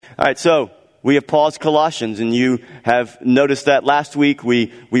All right, so we have paused Colossians, and you have noticed that last week we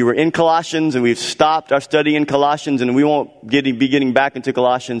were in Colossians, and we've stopped our study in Colossians, and we won't be getting back into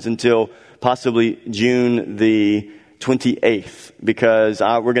Colossians until possibly June the 28th, because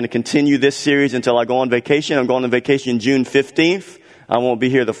we're going to continue this series until I go on vacation. I'm going on vacation June 15th. I won't be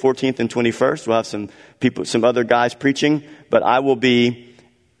here the 14th and 21st. We'll have some other guys preaching, but I will be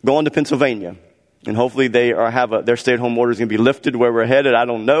going to Pennsylvania. And hopefully their stay-at-home order is going to be lifted where we're headed. I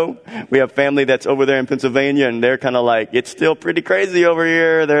don't know. We have family that's over there in Pennsylvania, and they're kind of like, it's still pretty crazy over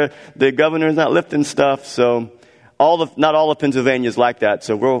here. The governor's not lifting stuff. So not all of Pennsylvania is like that.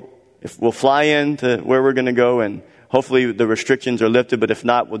 So we'll fly in to where we're going to go, and hopefully the restrictions are lifted. But if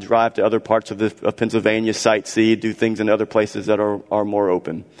not, we'll drive to other parts of Pennsylvania, sightsee, do things in other places that are more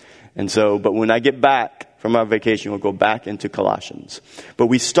open. And so, but when I get back from our vacation, we'll go back into Colossians. But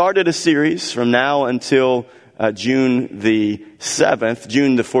we started a series from now until June the 7th,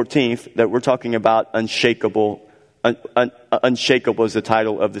 June the 14th, that we're talking about unshakable. Unshakable is the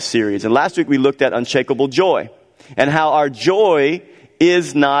title of the series. And last week we looked at unshakable joy and how our joy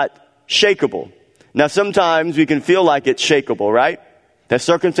is not shakeable. Now sometimes we can feel like it's shakeable, right? That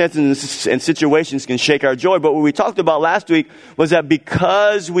circumstances and situations can shake our joy. But what we talked about last week was that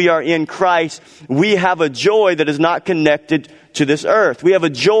because we are in Christ, we have a joy that is not connected to this earth. We have a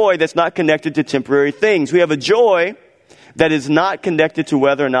joy that's not connected to temporary things. We have a joy that is not connected to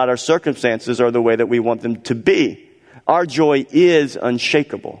whether or not our circumstances are the way that we want them to be. Our joy is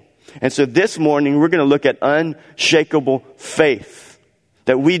unshakable. And so this morning, we're going to look at unshakable faith.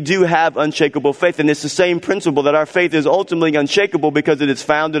 That we do have unshakable faith. And it's the same principle that our faith is ultimately unshakable because it is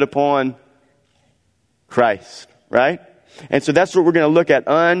founded upon Christ, right? And so that's what we're going to look at,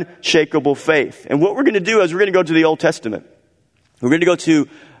 unshakable faith. And what we're going to do is we're going to go to the Old Testament. We're going to go to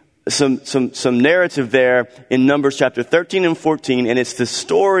some narrative there in Numbers chapter 13 and 14. And it's the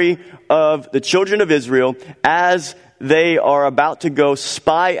story of the children of Israel as they are about to go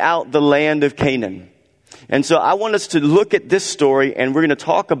spy out the land of Canaan. And so I want us to look at this story, and we're going to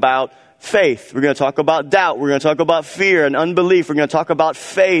talk about faith. We're going to talk about doubt. We're going to talk about fear and unbelief. We're going to talk about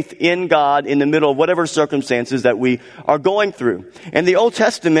faith in God in the middle of whatever circumstances that we are going through. And the Old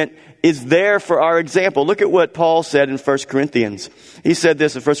Testament is there for our example. Look at what Paul said in 1 Corinthians. He said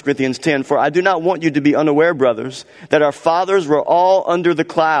this in 1 Corinthians 10, "For I do not want you to be unaware, brothers, that our fathers were all under the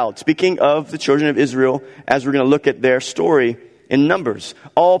cloud." Speaking of the children of Israel, as we're going to look at their story in Numbers.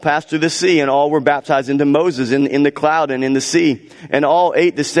 "All passed through the sea, and all were baptized into Moses in the cloud and in the sea. And all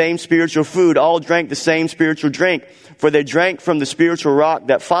ate the same spiritual food, all drank the same spiritual drink, for they drank from the spiritual rock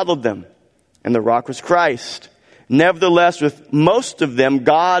that followed them. And the rock was Christ. Nevertheless, with most of them,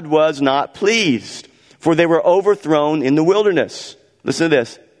 God was not pleased, for they were overthrown in the wilderness." Listen to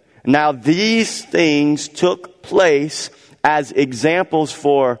this. "Now these things took place as examples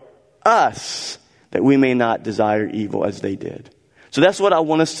for us, that we may not desire evil as they did." So that's what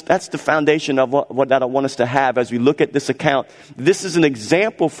that's the foundation of what I want us to have as we look at this account. This is an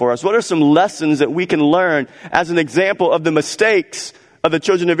example for us. What are some lessons that we can learn as an example of the mistakes of the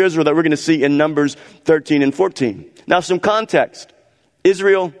children of Israel that we're going to see in Numbers 13 and 14? Now, some context.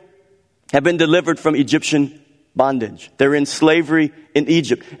 Israel have been delivered from Egyptian bondage. They're in slavery in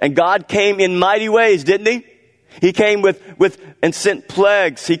Egypt. And God came in mighty ways, didn't he? He came and sent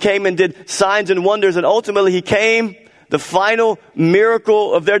plagues. He came and did signs and wonders. And ultimately he came. The final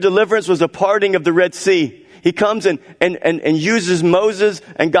miracle of their deliverance was the parting of the Red Sea. He comes and uses Moses,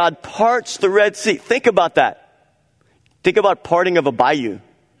 and God parts the Red Sea. Think about that. Think about parting of a bayou.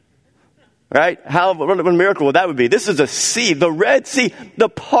 Right? What a miracle that would be. This is a sea, the Red Sea, the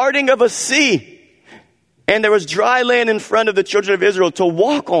parting of a sea. And there was dry land in front of the children of Israel to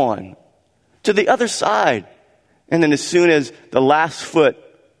walk on to the other side. And then as soon as the last foot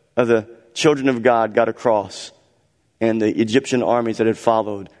of the children of God got across, and the Egyptian armies that had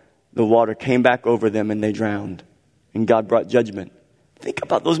followed, the water came back over them and they drowned. And God brought judgment. Think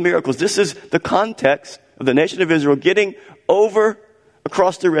about those miracles. This is the context of the nation of Israel getting over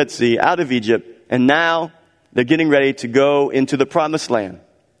across the Red Sea, out of Egypt. And now they're getting ready to go into the promised land.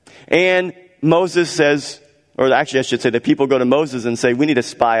 And Moses says, or actually I should say the people go to Moses and say, we need to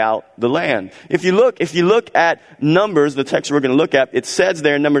spy out the land. If you look at Numbers, the text we're going to look at, it says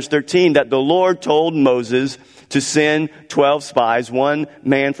there in Numbers 13 that the Lord told Moses to send 12 spies, one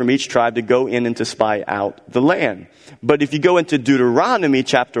man from each tribe, to go in and to spy out the land. But if you go into Deuteronomy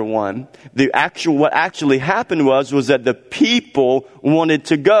chapter 1, what actually happened was that the people wanted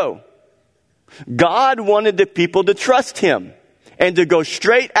to go. God wanted the people to trust him and to go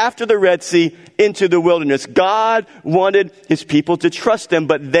straight after the Red Sea into the wilderness. God wanted his people to trust him,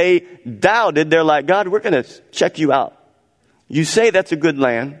 but they doubted. They're like, God, we're going to check you out. You say that's a good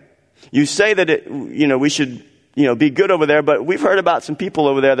land. You say that we should, be good over there, but we've heard about some people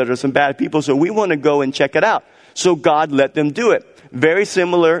over there that are some bad people, so we want to go and check it out. So God let them do it. Very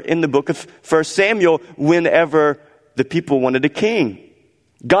similar in the book of 1 Samuel, whenever the people wanted a king.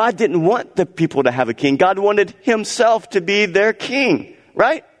 God didn't want the people to have a king. God wanted himself to be their king,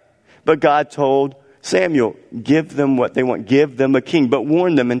 right? But God told Samuel, give them what they want. Give them a king, but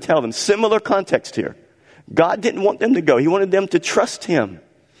warn them and tell them. Similar context here. God didn't want them to go. He wanted them to trust him.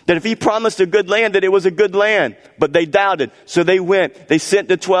 That if he promised a good land, that it was a good land. But they doubted. So they went. They sent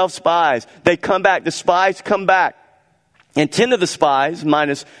the 12 spies. They come back. The spies come back. And 10 of the spies,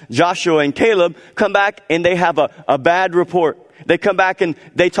 minus Joshua and Caleb, come back and they have a bad report. They come back and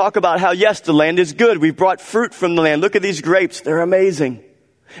they talk about how, yes, the land is good. We've brought fruit from the land. Look at these grapes. They're amazing.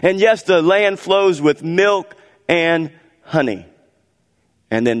 And yes, the land flows with milk and honey.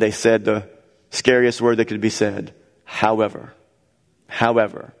 And then they said the scariest word that could be said, however.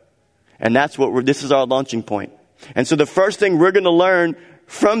 And that's this is our launching point. And so the first thing we're going to learn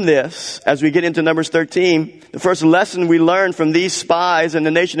from this, as we get into Numbers 13, the first lesson we learn from these spies and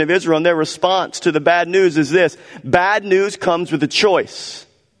the nation of Israel and their response to the bad news is this. Bad news comes with a choice.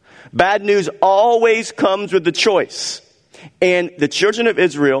 Bad news always comes with a choice. And the children of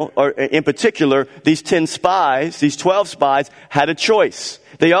Israel, or in particular, these 10 spies, these 12 spies, had a choice.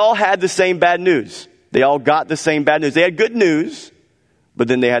 They all had the same bad news. They all got the same bad news. They had good news, but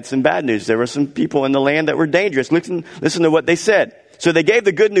then they had some bad news. There were some people in the land that were dangerous. Listen to what they said. So they gave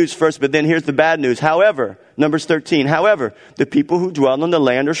the good news first, but then here's the bad news. However, Numbers 13, however, the people who dwell on the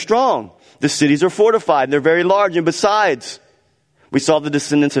land are strong. The cities are fortified, and they're very large. And besides, we saw the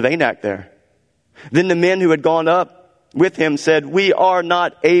descendants of Anak there. Then the men who had gone up with him said, we are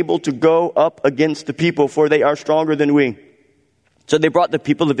not able to go up against the people, for they are stronger than we. So they brought the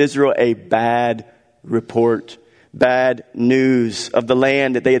people of Israel a bad report. Bad news of the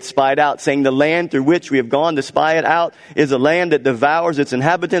land that they had spied out, saying the land through which we have gone to spy it out is a land that devours its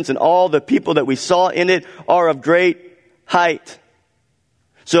inhabitants, and all the people that we saw in it are of great height.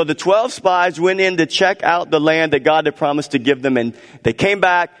 So the 12 spies went in to check out the land that God had promised to give them, and they came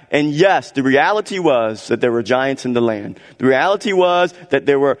back, and yes, the reality was that there were giants in the land. The reality was that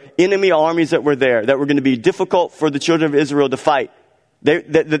there were enemy armies that were there, that were going to be difficult for the children of Israel to fight.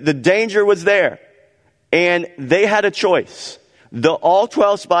 The danger was there. And they had a choice. All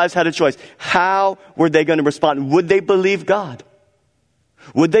 12 spies had a choice. How were they going to respond? Would they believe God?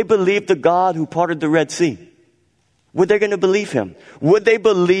 Would they believe the God who parted the Red Sea? Were they going to believe him? Would they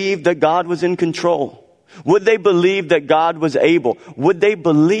believe that God was in control? Would they believe that God was able? Would they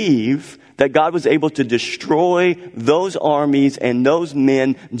believe that God was able to destroy those armies and those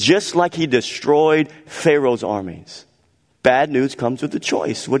men just like he destroyed Pharaoh's armies? Bad news comes with a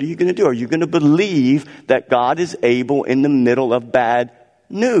choice. What are you going to do? Are you going to believe that God is able in the middle of bad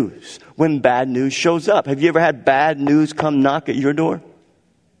news? When bad news shows up. Have you ever had bad news come knock at your door?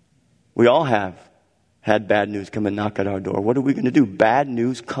 We all have had bad news come and knock at our door. What are we going to do? Bad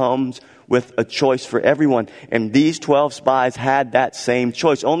news comes with a choice for everyone. And these 12 spies had that same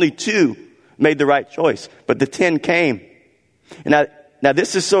choice. Only 2 made the right choice, but the 10 came. And now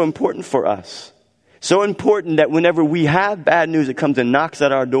this is so important for us. So important that whenever we have bad news, it comes and knocks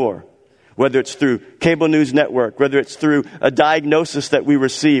at our door. Whether it's through cable news network, whether it's through a diagnosis that we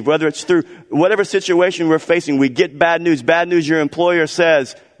receive, whether it's through whatever situation we're facing, we get bad news. Bad news, your employer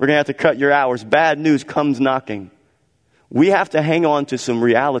says, we're going to have to cut your hours. Bad news comes knocking. We have to hang on to some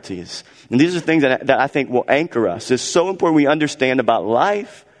realities. And these are things that I think will anchor us. It's so important we understand about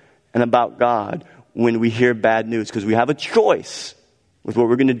life and about God when we hear bad news, because we have a choice with what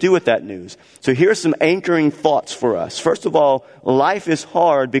we're going to do with that news. So here's some anchoring thoughts for us. First of all, life is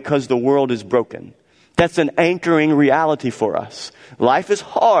hard because the world is broken. That's an anchoring reality for us. Life is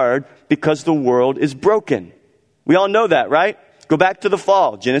hard because the world is broken. We all know that, right? Go back to the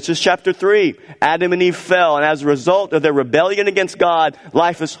fall. Genesis chapter 3. Adam and Eve fell, and as a result of their rebellion against God,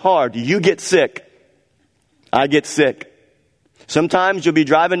 life is hard. You get sick. I get sick. Sometimes you'll be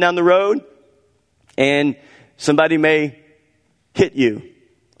driving down the road, and somebody may hit you,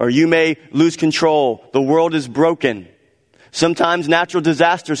 or you may lose control. The world is broken. Sometimes natural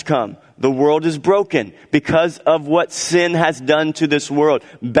disasters come. The world is broken because of what sin has done to this world.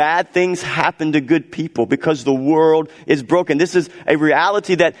 Bad things happen to good people because the world is broken. This is a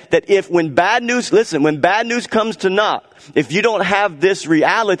reality that when bad news comes to knock, if you don't have this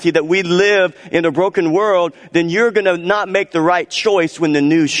reality that we live in a broken world, then you're going to not make the right choice when the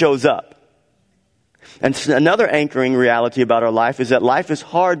news shows up. And another anchoring reality about our life is that life is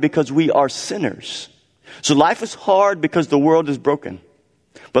hard because we are sinners. So life is hard because the world is broken.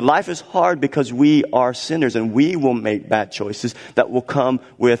 But life is hard because we are sinners and we will make bad choices that will come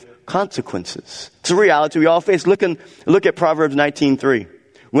with consequences. It's a reality we all face. Look at Proverbs 19:3.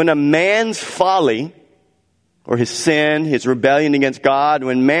 When a man's folly, or his sin, his rebellion against God,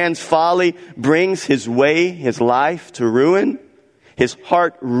 when man's folly brings his way, his life to ruin, his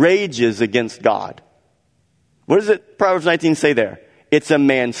heart rages against God. What does it, Proverbs 19 say there? It's a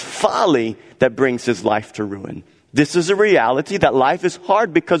man's folly that brings his life to ruin. This is a reality that life is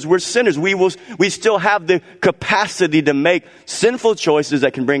hard because we're sinners. We still have the capacity to make sinful choices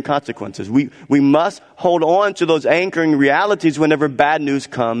that can bring consequences. We must hold on to those anchoring realities whenever bad news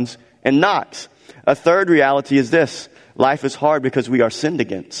comes and knocks. A third reality is this. Life is hard because we are sinned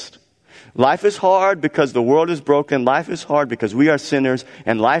against. Life is hard because the world is broken. Life is hard because we are sinners.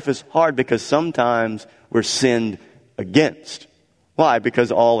 And life is hard because sometimes we're sinned against. Why?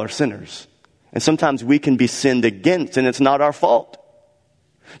 Because all are sinners. And sometimes we can be sinned against and it's not our fault.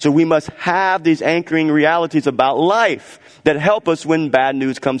 So we must have these anchoring realities about life that help us when bad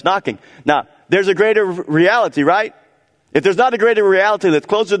news comes knocking. Now, there's a greater reality, right? If there's not a greater reality, let's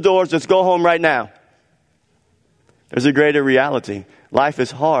close the doors, let's go home right now. There's a greater reality. Life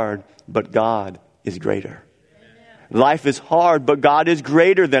is hard, but God is greater. Life is hard, but God is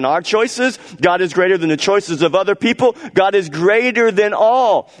greater than our choices. God is greater than the choices of other people. God is greater than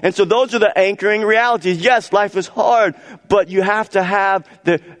all. And so those are the anchoring realities. Yes, life is hard, but you have to have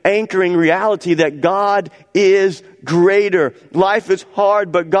the anchoring reality that God is greater. Life is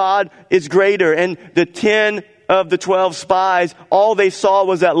hard, but God is greater. And the 10 of the 12 spies, all they saw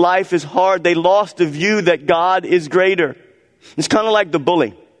was that life is hard. They lost the view that God is greater. It's kind of like the bully.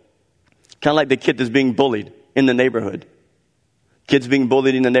 Kind of like the kid that's being bullied in the neighborhood. Kids being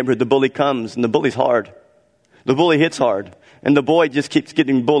bullied in the neighborhood. The bully comes and the bully's hard. The bully hits hard. And the boy just keeps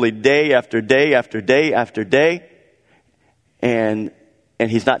getting bullied day after day after day after day. And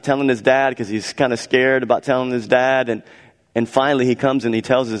he's not telling his dad because he's kind of scared about telling his dad. And finally he comes and he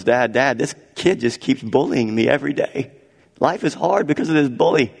tells his dad, Dad, this kid just keeps bullying me every day. Life is hard because of this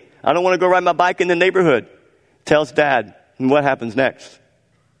bully. I don't want to go ride my bike in the neighborhood. Tells dad. And what happens next?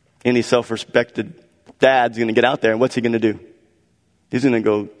 Any self-respected dad's going to get out there and what's he going to do? He's going to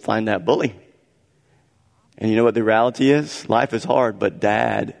go find that bully. And you know what the reality is? Life is hard, but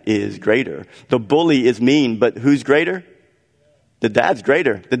dad is greater. The bully is mean, but who's greater? The dad's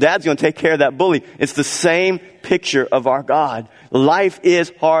greater. The dad's going to take care of that bully. It's the same picture of our God. Life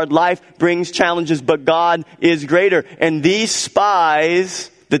is hard. Life brings challenges, but God is greater. And these spies,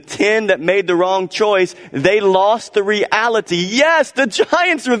 the 10 that made the wrong choice, they lost the reality. Yes, the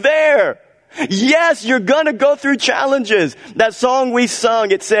giants are there. Yes, you're going to go through challenges. That song we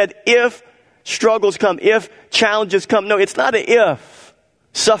sung, it said, if struggles come, if challenges come. No, it's not an if.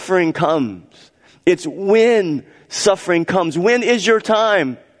 Suffering comes. It's when suffering comes. When is your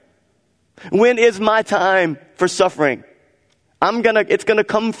time? When is my time for suffering? It's gonna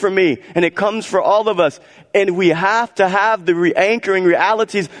come for me, and it comes for all of us. And we have to have the anchoring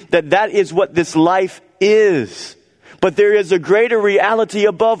realities that is what this life is. But there is a greater reality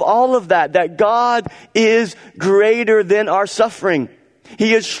above all of that God is greater than our suffering.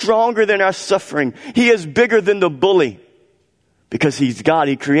 He is stronger than our suffering. He is bigger than the bully. Because He's God.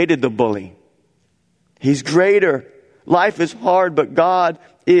 He created the bully. He's greater. Life is hard, but God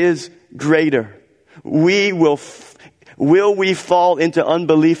is greater. Will we fall into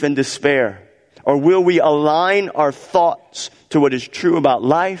unbelief and despair? Or will we align our thoughts to what is true about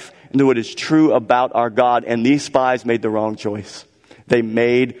life and to what is true about our God? And these spies made the wrong choice. They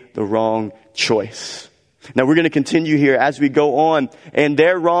made the wrong choice. Now we're going to continue here as we go on. And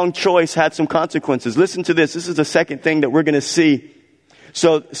their wrong choice had some consequences. Listen to this. This is the second thing that we're going to see.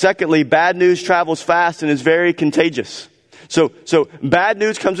 So secondly, bad news travels fast and is very contagious. So bad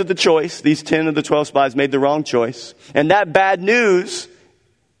news comes with the choice. These 10 of the 12 spies made the wrong choice. And that bad news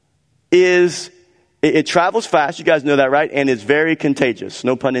it travels fast. You guys know that, right? And it's very contagious.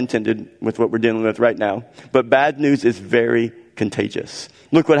 No pun intended with what we're dealing with right now. But bad news is very contagious.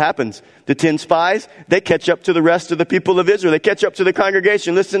 Look what happens. The 10 spies, they catch up to the rest of the people of Israel. They catch up to the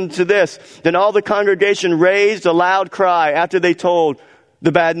congregation. Listen to this. Then all the congregation raised a loud cry after they told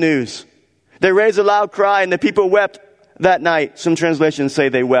the bad news. They raised a loud cry and the people wept that night. Some translations say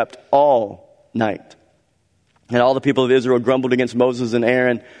they wept all night. And all the people of Israel grumbled against Moses and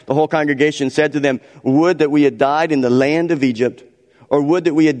Aaron. The whole congregation said to them, would that we had died in the land of Egypt, or would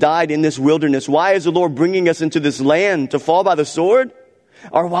that we had died in this wilderness. Why is the Lord bringing us into this land to fall by the sword?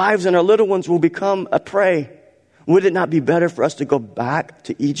 Our wives and our little ones will become a prey. Would it not be better for us to go back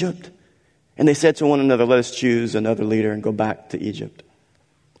to Egypt? And they said to one another, let us choose another leader and go back to Egypt.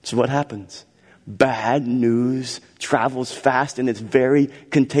 So what happens? Bad news travels fast and it's very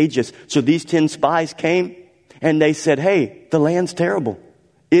contagious. So these 10 spies came and they said, hey, the land's terrible.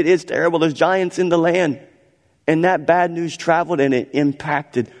 It is terrible. There's giants in the land. And that bad news traveled and it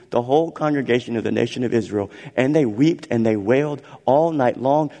impacted the whole congregation of the nation of Israel. And they wept and they wailed all night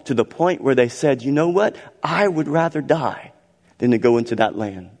long to the point where they said, you know what? I would rather die than to go into that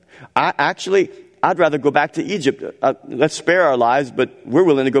land. I'd rather go back to Egypt. Let's spare our lives, but we're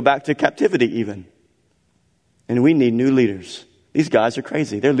willing to go back to captivity even. And we need new leaders. These guys are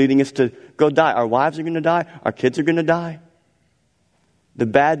crazy. They're leading us to go die. Our wives are going to die. Our kids are going to die. The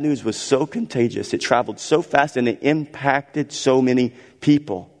bad news was so contagious. It traveled so fast and it impacted so many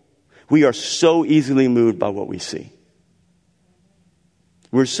people. We are so easily moved by what we see.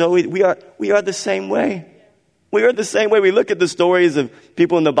 We are the same way. We are the same way. We look at the stories of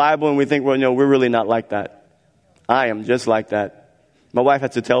people in the Bible and we think, well, no, we're really not like that. I am just like that. My wife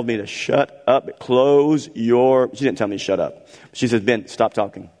had to tell me to shut up, she didn't tell me to shut up. She says, Ben, stop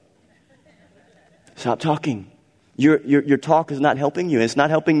talking. Stop talking. Your talk is not helping you. It's not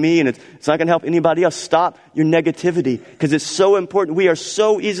helping me, and it's not going to help anybody else. Stop your negativity, because it's so important. We are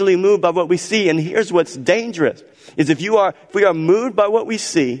so easily moved by what we see, and here's what's dangerous, is if we are moved by what we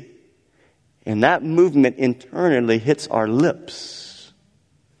see, and that movement internally hits our lips.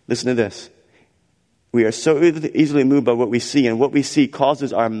 Listen to this. We are so easily moved by what we see, and what we see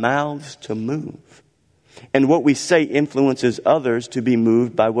causes our mouths to move. And what we say influences others to be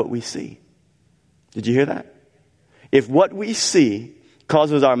moved by what we see. Did you hear that? If what we see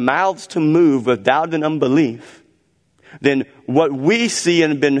causes our mouths to move with doubt and unbelief, then what we see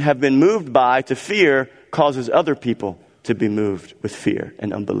and have been moved by to fear causes other people to be moved with fear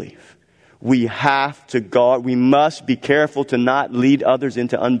and unbelief. We have to guard. We must be careful to not lead others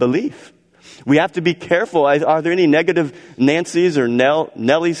into unbelief. We have to be careful. Are there any negative Nancys or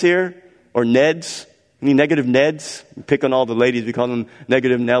Nellies here? Or Neds? Any negative Neds? We pick on all the ladies. We call them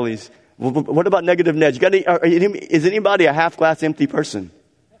negative Nellies. What about negative Neds? Is anybody a half glass empty person?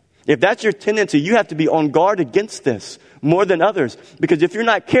 If that's your tendency, you have to be on guard against this more than others. Because if you're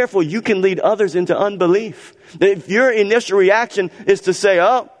not careful, you can lead others into unbelief. If your initial reaction is to say,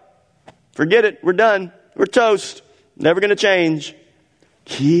 oh, forget it, we're done, we're toast, never going to change.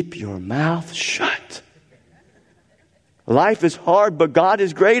 Keep your mouth shut. Life is hard, but God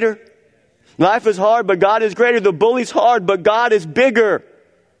is greater. Life is hard, but God is greater. The bully's hard, but God is bigger.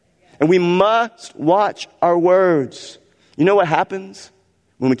 And we must watch our words. You know what happens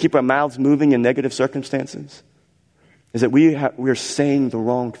when we keep our mouths moving in negative circumstances? Is that we're saying the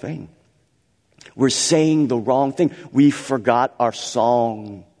wrong thing. We're saying the wrong thing. We forgot our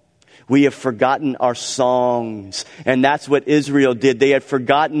song. We have forgotten our songs. And that's what Israel did. They had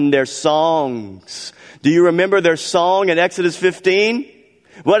forgotten their songs. Do you remember their song in Exodus 15?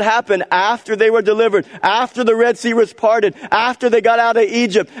 What happened after they were delivered, after the Red Sea was parted, after they got out of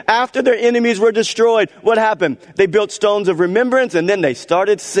Egypt, after their enemies were destroyed? What happened? They built stones of remembrance and then they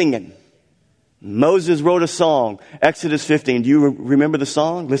started singing. Moses wrote a song, Exodus 15. Do you remember the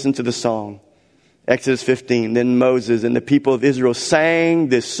song? Listen to the song. Exodus 15, then Moses and the people of Israel sang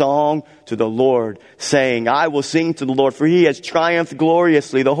this song to the Lord, saying, I will sing to the Lord, for he has triumphed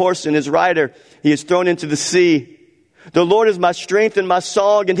gloriously. The horse and his rider he has thrown into the sea. The Lord is my strength and my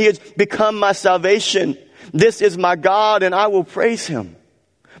song, and he has become my salvation. This is my God, and I will praise him.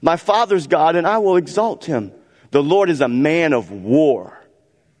 My father's God, and I will exalt him. The Lord is a man of war.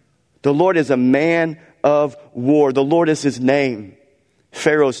 The Lord is a man of war. The Lord is his name.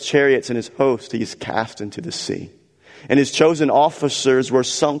 Pharaoh's chariots and his host he is cast into the sea. And his chosen officers were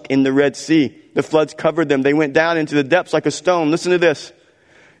sunk in the Red Sea. The floods covered them. They went down into the depths like a stone. Listen to this.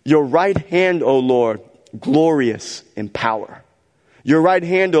 Your right hand, O Lord, glorious in power. Your right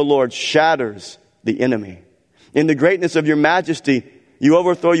hand, O Lord, shatters the enemy. In the greatness of your majesty, you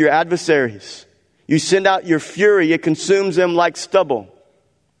overthrow your adversaries. You send out your fury. It consumes them like stubble.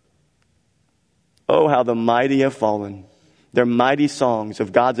 Oh, how the mighty have fallen. They're mighty songs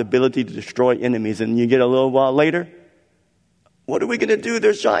of God's ability to destroy enemies. And you get a little while later, what are we going to do?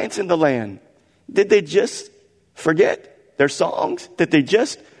 There's giants in the land. Did they just forget their songs that they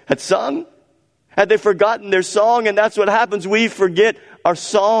just had sung? Had they forgotten their song? And that's what happens. We forget our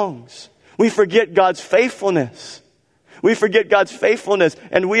songs. We forget God's faithfulness. We forget God's faithfulness.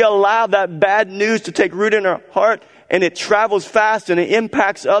 And we allow that bad news to take root in our heart. And it travels fast and it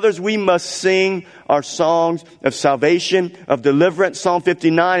impacts others. We must sing our songs of salvation, of deliverance. Psalm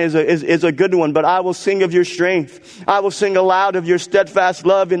 59 is a good one. But I will sing of your strength. I will sing aloud of your steadfast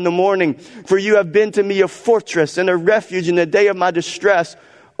love in the morning. For you have been to me a fortress and a refuge in the day of my distress.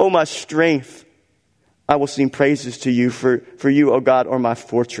 O my strength, I will sing praises to you, for you, O God, are my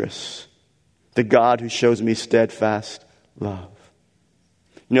fortress. the God who shows me steadfast love.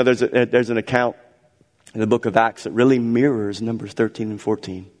 You know, there's an account in the book of Acts that really mirrors Numbers 13 and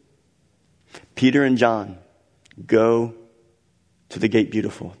 14. Peter and John go to the Gate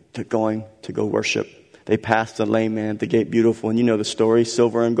Beautiful. They're going to go worship. They pass the lame man at the Gate Beautiful. And you know the story.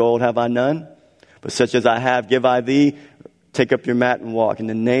 Silver and gold have I none, but such as I have give I thee. Take up your mat and walk. In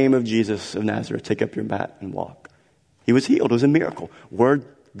the name of Jesus of Nazareth, take up your mat and walk. He was healed. It was a miracle.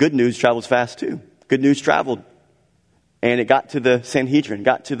 Good news travels fast too. Good news traveled. And it got to the Sanhedrin,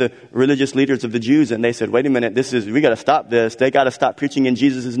 got to the religious leaders of the Jews, and they said, wait a minute, we got to stop this. They got to stop preaching in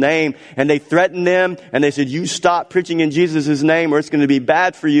Jesus' name. And they threatened them, and they said, you stop preaching in Jesus' name or it's going to be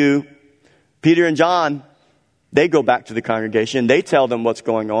bad for you. Peter and John, they go back to the congregation. They tell them what's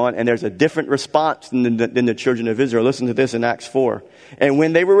going on, and there's a different response than the children of Israel. Listen to this in Acts 4. And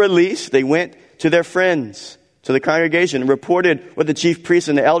when they were released, they went to their friends, to the congregation, and reported what the chief priests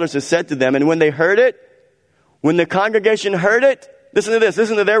and the elders had said to them. And when they heard it, when the congregation heard it, listen to this,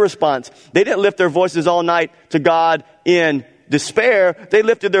 listen to their response. They didn't lift their voices all night to God in despair. They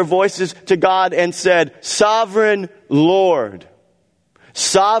lifted their voices to God and said, Sovereign Lord,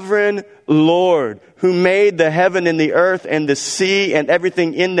 who made the heaven and the earth and the sea and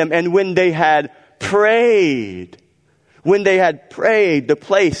everything in them. And when they had prayed, the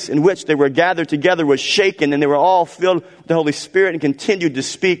place in which they were gathered together was shaken, and they were all filled with the Holy Spirit and continued to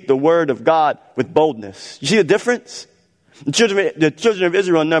speak the word of God with boldness. You see the difference? The children of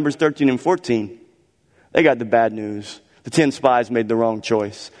Israel in Numbers 13 and 14, they got the bad news. The 10 spies made the wrong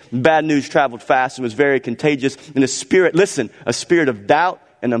choice. Bad news traveled fast and was very contagious. And a spirit of doubt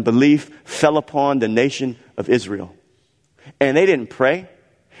and unbelief fell upon the nation of Israel. And they didn't pray.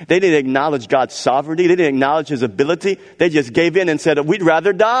 They didn't acknowledge God's sovereignty. They didn't acknowledge His ability. They just gave in and said, we'd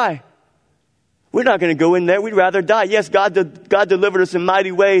rather die. We're not going to go in there. We'd rather die. Yes, God delivered us in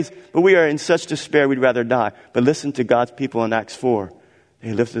mighty ways, but we are in such despair we'd rather die. But listen to God's people in Acts 4.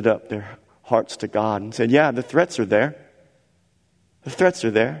 They lifted up their hearts to God and said, yeah, the threats are there. The threats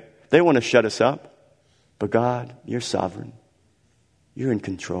are there. They want to shut us up. But God, you're sovereign. You're in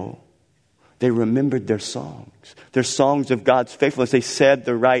control. They remembered their songs of God's faithfulness. They said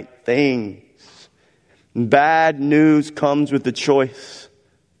the right things. Bad news comes with the choice.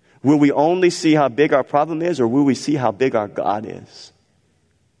 Will we only see how big our problem is, or will we see how big our God is?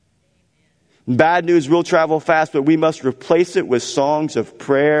 Bad news will travel fast, but we must replace it with songs of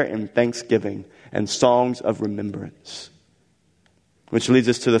prayer and thanksgiving and songs of remembrance. Which leads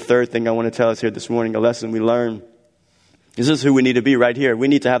us to the third thing I want to tell us here this morning, a lesson we learn. This is who we need to be right here. We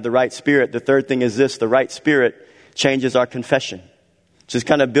need to have the right spirit. The third thing is this: the right spirit changes our confession. Just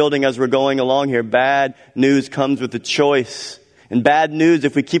kind of building as we're going along here. Bad news comes with a choice. And bad news,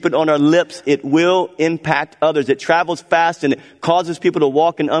 if we keep it on our lips, it will impact others. It travels fast and it causes people to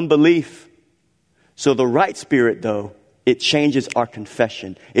walk in unbelief. So the right spirit, though, it changes our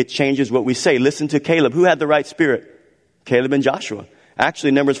confession. It changes what we say. Listen to Caleb. Who had the right spirit? Caleb and Joshua.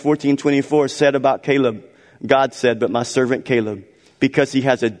 Actually, Numbers 14:24 said about Caleb, God said, but my servant Caleb, because he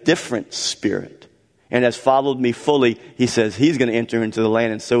has a different spirit and has followed me fully, he says he's going to enter into the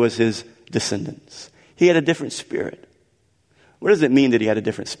land, and so is his descendants. He had a different spirit. What does it mean that he had a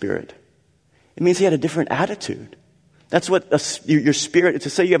different spirit? It means he had a different attitude. That's what your spirit,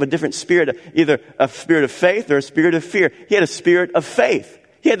 to say you have a different spirit, either a spirit of faith or a spirit of fear. He had a spirit of faith.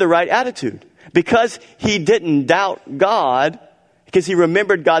 He had the right attitude. Because he didn't doubt God, because he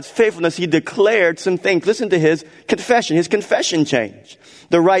remembered God's faithfulness, he declared some things. Listen to his confession. His confession changed.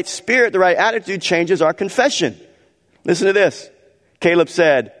 The right spirit, the right attitude changes our confession. Listen to this. Caleb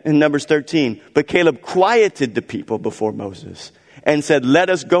said in Numbers 13, but Caleb quieted the people before Moses and said, let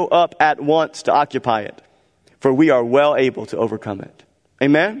us go up at once to occupy it, for we are well able to overcome it.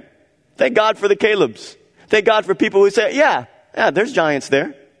 Amen? Thank God for the Calebs. Thank God for people who say, yeah, there's giants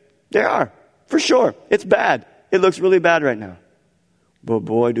there. There are, for sure. It's bad. It looks really bad right now. But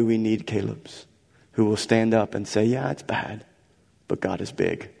boy, do we need Calebs who will stand up and say, yeah, it's bad, but God is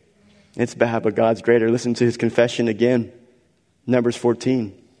big. It's bad, but God's greater. Listen to his confession again. Numbers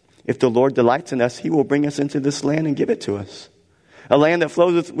 14. If the Lord delights in us, he will bring us into this land and give it to us. A land that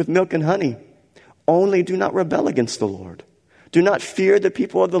flows with milk and honey. Only do not rebel against the Lord. Do not fear the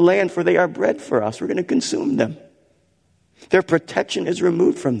people of the land, for they are bread for us. We're going to consume them. Their protection is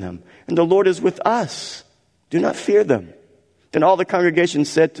removed from them, and the Lord is with us. Do not fear them. Then all the congregation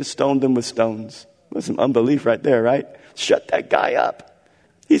said to stone them with stones. There's some unbelief right there, right? Shut that guy up.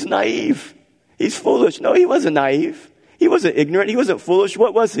 He's naive. He's foolish. No, he wasn't naive. He wasn't ignorant. He wasn't foolish.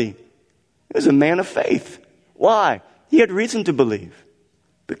 What was he? He was a man of faith. Why? He had reason to believe.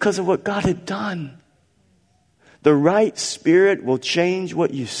 Because of what God had done. The right spirit will change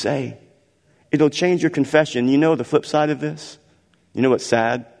what you say. It'll change your confession. You know the flip side of this? You know what's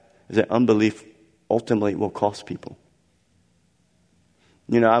sad? Is that unbelief ultimately will cost people.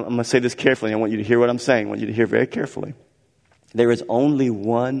 I'm going to say this carefully. I want you to hear what I'm saying. I want you to hear very carefully. There is only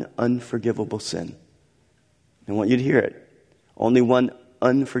one unforgivable sin. I want you to hear it. Only one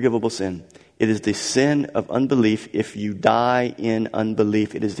unforgivable sin. It is the sin of unbelief. If you die in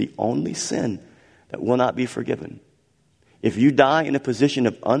unbelief, it is the only sin that will not be forgiven. If you die in a position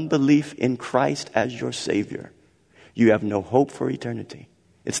of unbelief in Christ as your Savior, you have no hope for eternity.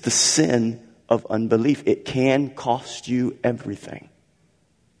 It's the sin of unbelief. It can cost you everything.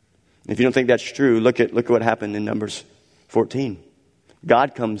 If you don't think that's true, look at what happened in Numbers 14.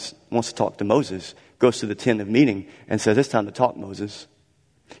 God wants to talk to Moses, goes to the tent of meeting and says, it's time to talk, Moses.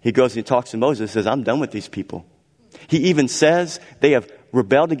 He goes and he talks to Moses, says, I'm done with these people. He even says, they have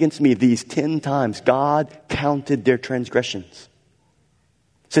rebelled against me these 10 times. God counted their transgressions.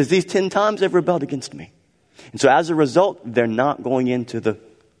 Says, these 10 times they've rebelled against me. And so as a result, they're not going into the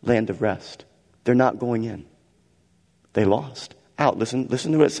land of rest. They're not going in. They lost out. Listen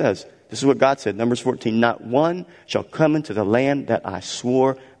to what it says. This is what God said, Numbers 14. Not one shall come into the land that I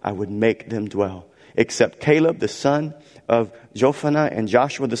swore I would make them dwell, except Caleb the son of Jephunneh and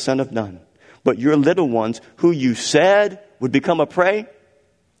Joshua the son of Nun. But your little ones, who you said would become a prey,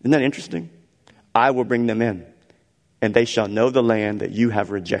 isn't that interesting? I will bring them in, and they shall know the land that you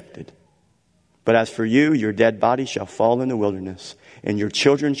have rejected. But as for you, your dead body shall fall in the wilderness, and your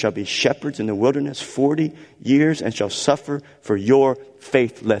children shall be shepherds in the wilderness 40 years and shall suffer for your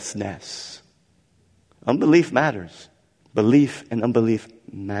faithlessness. Unbelief matters. Belief and unbelief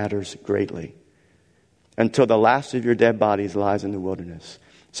matters greatly. Until the last of your dead bodies lies in the wilderness.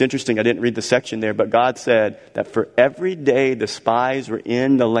 It's interesting, I didn't read the section there, but God said that for every day the spies were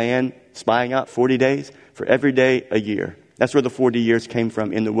in the land spying out 40 days, for every day a year. That's where the 40 years came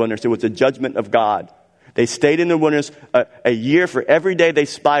from, in the wilderness. It was a judgment of God. They stayed in the wilderness a year for every day they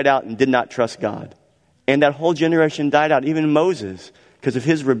spied out and did not trust God. And that whole generation died out. Even Moses, because of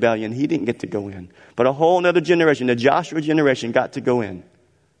his rebellion, he didn't get to go in. But a whole other generation, the Joshua generation, got to go in.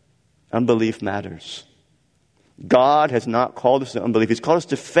 Unbelief matters. God has not called us to unbelief. He's called us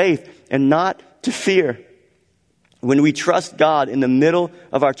to faith and not to fear. When we trust God in the middle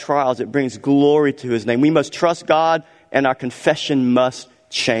of our trials, it brings glory to His name. We must trust God, and our confession must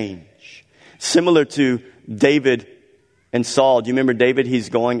change. Similar to David and Saul. Do you remember David? He's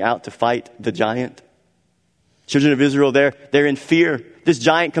going out to fight the giant. Children of Israel, they're in fear. This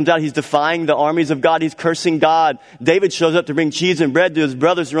giant comes out. He's defying the armies of God. He's cursing God. David shows up to bring cheese and bread to his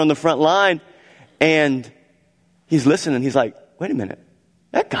brothers who are on the front line. And he's listening. He's like, wait a minute.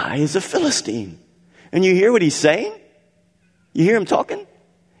 That guy is a Philistine. And you hear what he's saying? You hear him talking?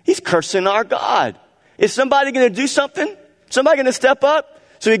 He's cursing our God. Is somebody going to do something? Somebody going to step up?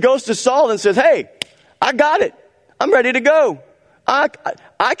 So he goes to Saul and says, hey, I got it. I'm ready to go.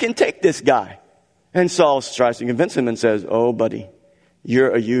 I can take this guy. And Saul tries to convince him and says, oh, buddy, you're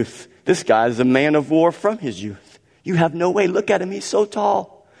a youth. This guy is a man of war from his youth. You have no way. Look at him. He's so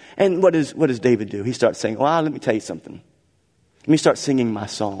tall. And what does David do? He starts saying, well, let me tell you something. Let me start singing my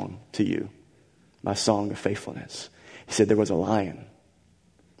song to you, my song of faithfulness. He said, there was a lion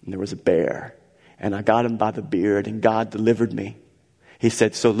and there was a bear, and I got him by the beard, and God delivered me. He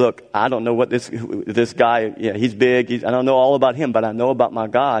said, so look, I don't know what this guy, he's big. I don't know all about him, but I know about my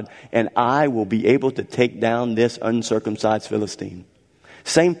God, and I will be able to take down this uncircumcised Philistine.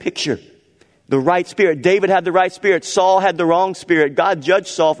 Same picture. The right spirit. David had the right spirit. Saul had the wrong spirit. God judged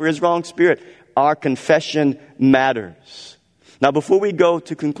Saul for his wrong spirit. Our confession matters. Now, before we go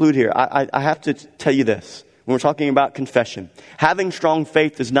to conclude here, I have to tell you this. When we're talking about confession, having strong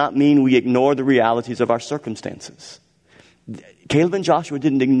faith does not mean we ignore the realities of our circumstances. Caleb and Joshua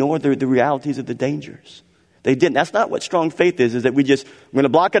didn't ignore the realities of the dangers. They didn't. That's not what strong faith is that we're going to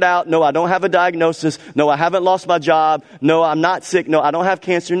block it out. No, I don't have a diagnosis. No, I haven't lost my job. No, I'm not sick. No, I don't have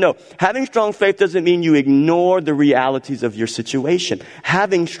cancer. No. Having strong faith doesn't mean you ignore the realities of your situation.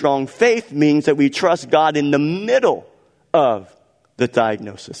 Having strong faith means that we trust God in the middle of the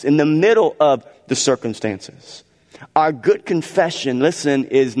diagnosis, in the middle of the circumstances. Our good confession, listen,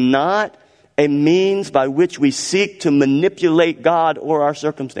 is not a means by which we seek to manipulate God or our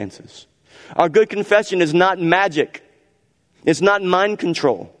circumstances. Our good confession is not magic. It's not mind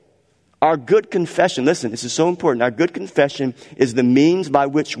control. Our good confession, listen, this is so important. Our good confession is the means by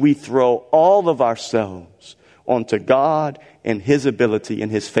which we throw all of ourselves onto God and His ability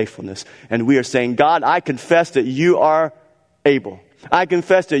and His faithfulness. And we are saying, God, I confess that you are able. I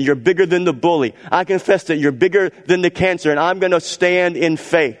confess that you're bigger than the bully. I confess that you're bigger than the cancer, and I'm going to stand in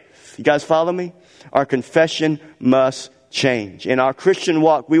faith. You guys follow me? Our confession must change. In our Christian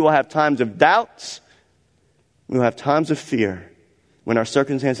walk, we will have times of doubts. We will have times of fear when our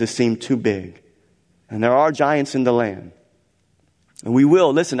circumstances seem too big. And there are giants in the land. And we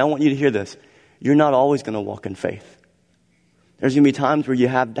will, listen, I want you to hear this. You're not always going to walk in faith. There's going to be times where you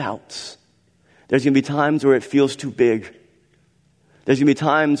have doubts. There's going to be times where it feels too big. There's going to be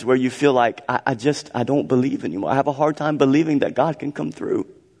times where you feel like, I don't believe anymore. I have a hard time believing that God can come through.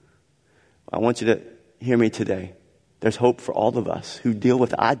 I want you to hear me today. There's hope for all of us who deal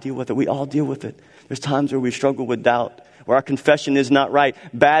with it. I deal with it. We all deal with it. There's times where we struggle with doubt, where our confession is not right.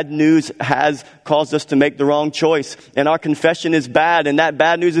 Bad news has caused us to make the wrong choice. And our confession is bad, and that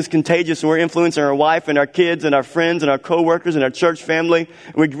bad news is contagious. And we're influencing our wife and our kids and our friends and our coworkers and our church family.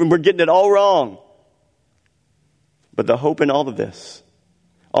 We're getting it all wrong. But the hope in all of this,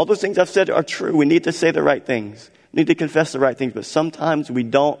 all those things I've said are true. We need to say the right things. We need to confess the right things. But sometimes we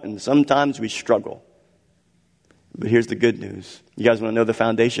don't, and sometimes we struggle. But here's the good news. You guys want to know the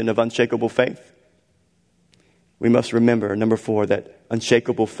foundation of unshakable faith? We must remember, number 4, that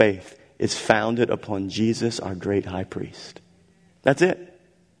unshakable faith is founded upon Jesus, our great high priest. That's it.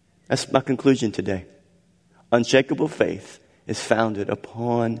 That's my conclusion today. Unshakable faith is founded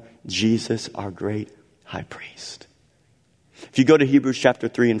upon Jesus, our great high priest. If you go to Hebrews chapter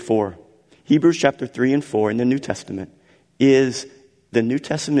 3 and 4, Hebrews chapter 3 and 4 in the New Testament is the New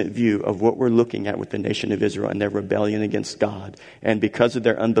Testament view of what we're looking at with the nation of Israel and their rebellion against God. And because of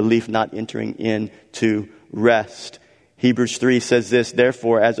their unbelief, not entering into rest. Hebrews 3 says this,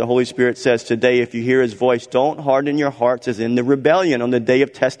 therefore, as the Holy Spirit says today, if you hear his voice, don't harden your hearts as in the rebellion on the day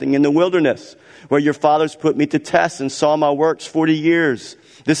of testing in the wilderness, where your fathers put me to test and saw my works 40 years.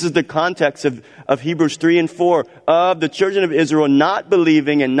 This is the context of Hebrews 3 and 4 of the children of Israel not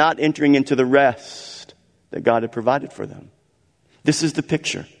believing and not entering into the rest that God had provided for them. This is the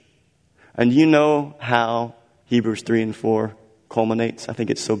picture. And you know how Hebrews 3 and 4 culminates? I think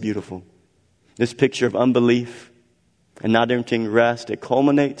it's so beautiful. This picture of unbelief and not entering rest, it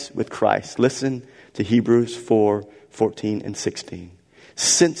culminates with Christ. Listen to Hebrews 4:14 and 16.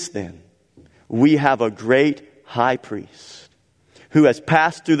 Since then, we have a great high priest who has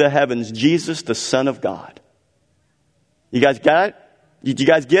passed through the heavens, Jesus, the Son of God. You guys got it? You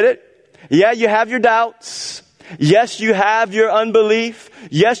guys get it? Yeah, you have your doubts. Yes, you have your unbelief.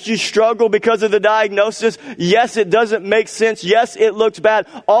 Yes, you struggle because of the diagnosis. Yes, it doesn't make sense. Yes, it looks bad.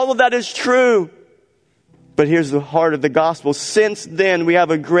 All of that is true. But here's the heart of the gospel. Since then, we have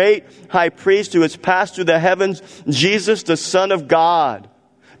a great high priest who has passed through the heavens, Jesus, the Son of God.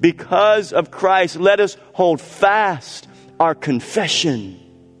 Because of Christ, let us hold fast our confession.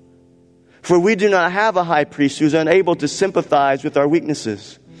 For we do not have a high priest who is unable to sympathize with our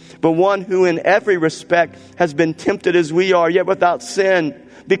weaknesses, but one who in every respect has been tempted as we are, yet without sin.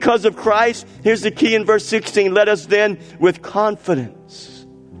 Because of Christ, here's the key in verse 16, let us then with confidence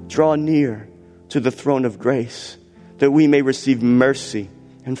draw near to the throne of grace, that we may receive mercy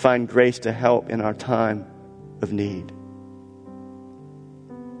and find grace to help in our time of need.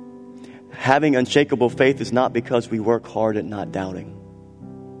 Having unshakable faith is not because we work hard at not doubting.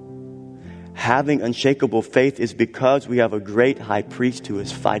 Having unshakable faith is because we have a great high priest who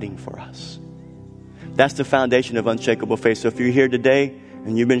is fighting for us. That's the foundation of unshakable faith. So if you're here today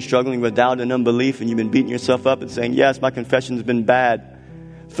and you've been struggling with doubt and unbelief and you've been beating yourself up and saying, yes, my confession's been bad,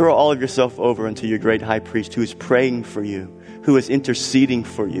 throw all of yourself over into your great high priest who is praying for you, who is interceding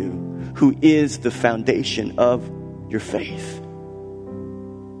for you, who is the foundation of your faith.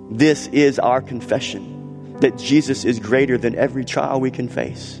 This is our confession, that Jesus is greater than every trial we can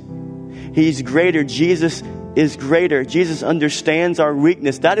face. He's greater. Jesus is greater. Jesus understands our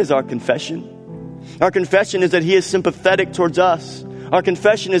weakness. That is our confession. Our confession is that he is sympathetic towards us. Our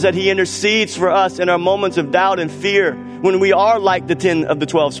confession is that he intercedes for us in our moments of doubt and fear when we are like the 10 of the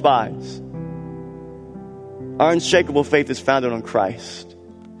 12 spies. Our unshakable faith is founded on Christ.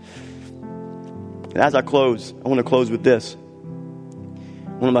 And as I close, I want to close with this.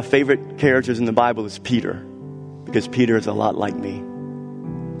 One of my favorite characters in the Bible is Peter, because Peter is a lot like me.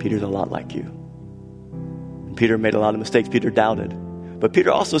 Peter's a lot like you. And Peter made a lot of mistakes. Peter doubted. But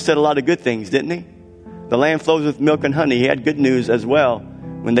Peter also said a lot of good things, didn't he? The land flows with milk and honey. He had good news as well.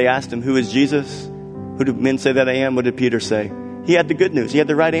 When they asked him, who is Jesus? Who do men say that I am? What did Peter say? He had the good news. He had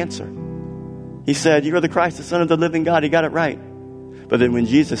the right answer. He said, you are the Christ, the Son of the living God. He got it right. But then when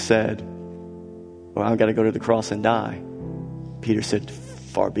Jesus said, well, I've got to go to the cross and die, Peter said,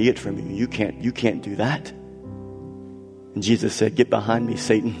 far be it from you. You can't do that. And Jesus said, get behind me,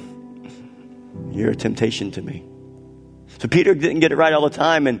 Satan. You're a temptation to me. So Peter didn't get it right all the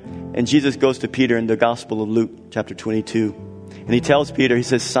time. And Jesus goes to Peter in the Gospel of Luke, chapter 22. And he tells Peter, he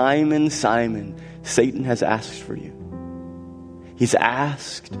says, Simon, Simon, Satan has asked for you He's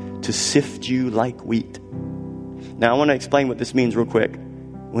asked to sift you like wheat. Now, I want to explain what this means real quick.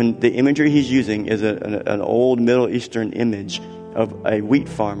 When the imagery he's using is an old Middle Eastern image of a wheat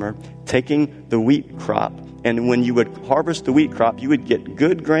farmer taking the wheat crop. And when you would harvest the wheat crop, you would get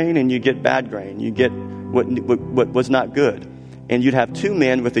good grain and you get bad grain. You get what was not good. And you'd have two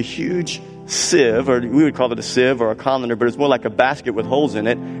men with a huge sieve, or we would call it a sieve or a colander, but it's more like a basket with holes in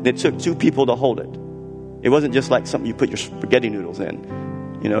it. And it took two people to hold it. It wasn't just like something you put your spaghetti noodles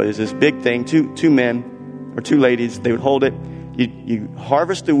in. You know, it's this big thing. Two men or two ladies, they would hold it. You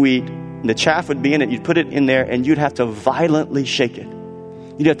harvest the wheat, and the chaff would be in it. You'd put it in there, and you'd have to violently shake it.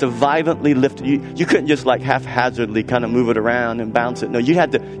 You'd have to violently lift it. You couldn't just like haphazardly kind of move it around and bounce it. No, you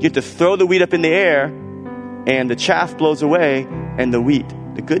had to throw the wheat up in the air, and the chaff blows away, and the wheat,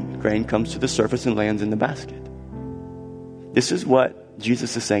 the good grain, comes to the surface and lands in the basket. This is what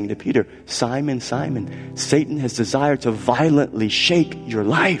Jesus is saying to Peter. Simon, Simon, Satan has desired to violently shake your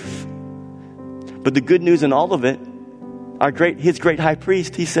life. But the good news in all of it, his great high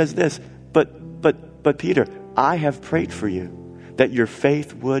priest, he says this, but Peter, I have prayed for you that your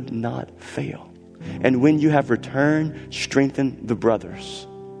faith would not fail. And when you have returned, strengthen the brothers.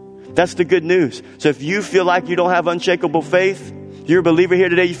 That's the good news. So if you feel like you don't have unshakable faith, you're a believer here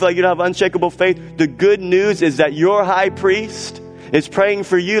today, you feel like you don't have unshakable faith, the good news is that your high priest is praying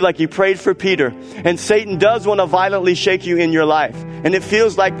for you like he prayed for Peter. And Satan does want to violently shake you in your life. And it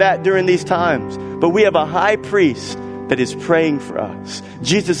feels like that during these times. But we have a high priest that is praying for us.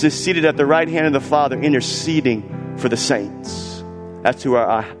 Jesus is seated at the right hand of the Father, interceding for the saints. That's who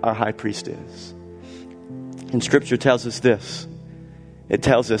our high priest is. And Scripture tells us this. It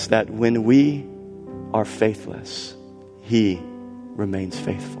tells us that when we are faithless, he remains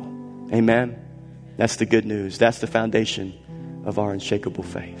faithful. Amen? That's the good news. That's the foundation of our unshakable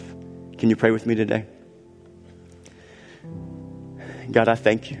faith. Can you pray with me today? God, I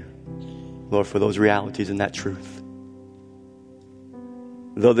thank you, Lord, for those realities and that truth.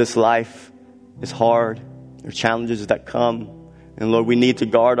 Though this life is hard, there are challenges that come. And Lord, we need to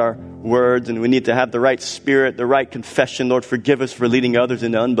guard our words and we need to have the right spirit, the right confession. Lord, forgive us for leading others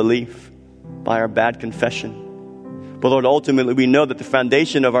into unbelief by our bad confession. But Lord, ultimately we know that the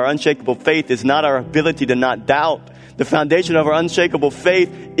foundation of our unshakable faith is not our ability to not doubt. The foundation of our unshakable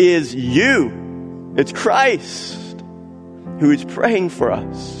faith is you. It's Christ who is praying for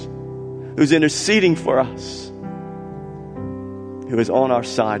us, who's interceding for us, who is on our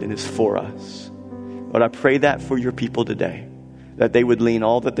side and is for us. Lord, I pray that for your people today, that they would lean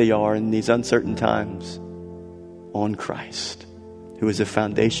all that they are in these uncertain times on Christ, who is the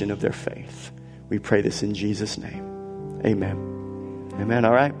foundation of their faith. We pray this in Jesus' name. Amen. Amen.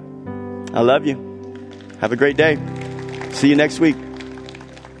 All right. I love you. Have a great day. See you next week.